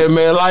it,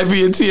 man. Life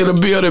ENT in the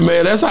building,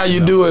 man. That's how you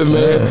do it,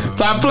 man.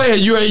 Stop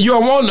playing. You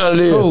don't want none of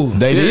this.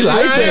 They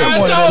like that. I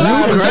told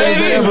you,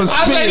 Dae. I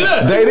say,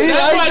 look,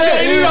 that's why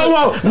Dae don't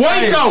want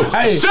Waco.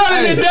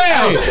 Shutting it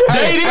down.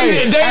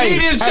 Dae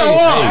didn't show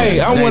up. Hey,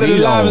 I'm one of the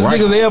livest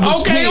niggas ever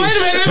spit. Okay, wait a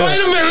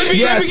minute.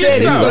 Yeah, I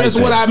said it, so that's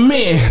what I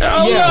meant.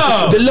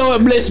 Yeah, the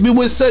Lord blessed me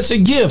with such a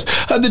gift.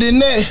 Other than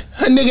that,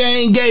 a nigga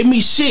ain't gave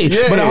me shit,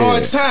 but a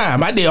hard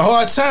time. I did a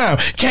hard time.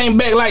 Came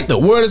back like the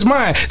word is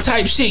mine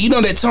type shit. You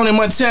know that Tony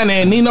Montana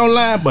and Nino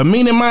line, but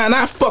meaning mine,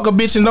 I fuck a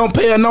bitch and don't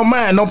pay her no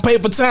mind. Don't pay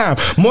for time.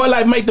 More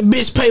like make the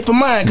bitch pay for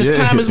mine, cause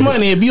time is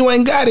money. If you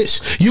ain't got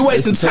it, you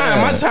wasting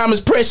time. My time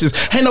is precious.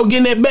 Ain't no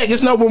getting that back.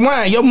 It's no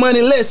rewind. Your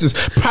money lessons.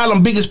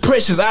 Problem biggest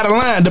precious out of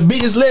line. The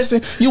biggest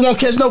lesson, you won't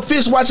catch no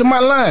fish watching my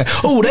line.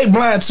 Ooh, they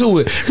blind to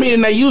it.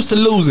 Meaning they used to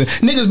losing.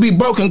 Niggas be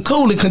broken,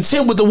 cool, and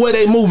content with the way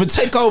they moving.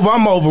 Take over,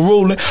 I'm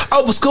overruling.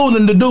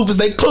 Overschooling the doofus,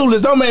 they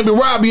clueless. Don't make me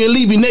rob you and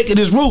leave you naked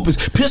as Rufus.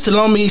 Pistol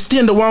on me,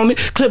 extender on it.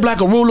 Clip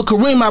like a ruler.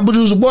 Kareem, I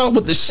produce a one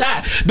with the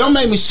shot. Don't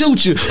make me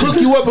shoot you. Hook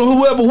you up and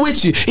whoever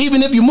with you.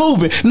 Even if you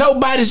moving,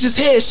 nobody's just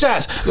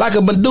headshots like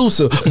a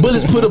Medusa.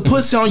 Bullets put a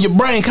pussy on your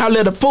brain, call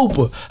it a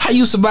fupa. How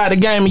you survive the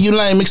game and you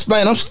lame?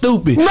 Explain, I'm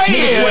stupid.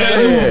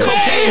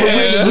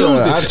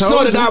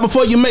 Snort it out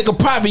before you make a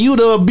profit. You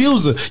the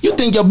abuser. You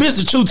think your bitch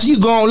the truth till you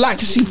go on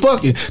like it, she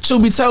fucking.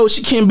 Truth be told,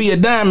 she can't be a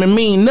dime and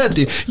mean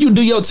nothing. You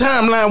do your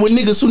timeline with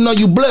niggas who know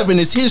you bluffing.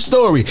 It's his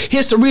story.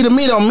 History to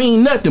me don't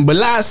mean nothing but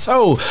lies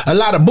told. A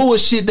lot of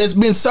bullshit that's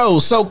been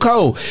sold, so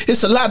cold.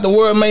 It's a lot the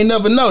world may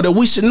never know that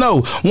we should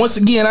know. Once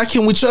again, how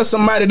can we trust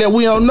somebody that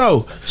we don't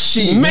know?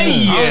 Shit,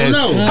 man. I don't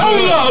know.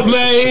 Hold up,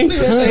 man.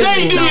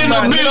 Dae in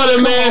the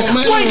building, man.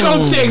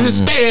 Waco, Texas,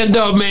 stand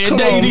up, man.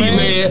 Dae,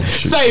 man.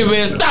 Say,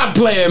 man, stop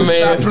playing,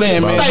 man. Stop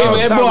playing, man. Say,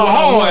 man, boy,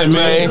 hard,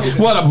 man.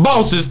 What a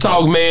bosses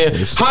talk, man.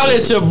 Holla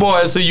at your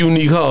boy, it's a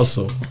unique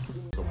hustle.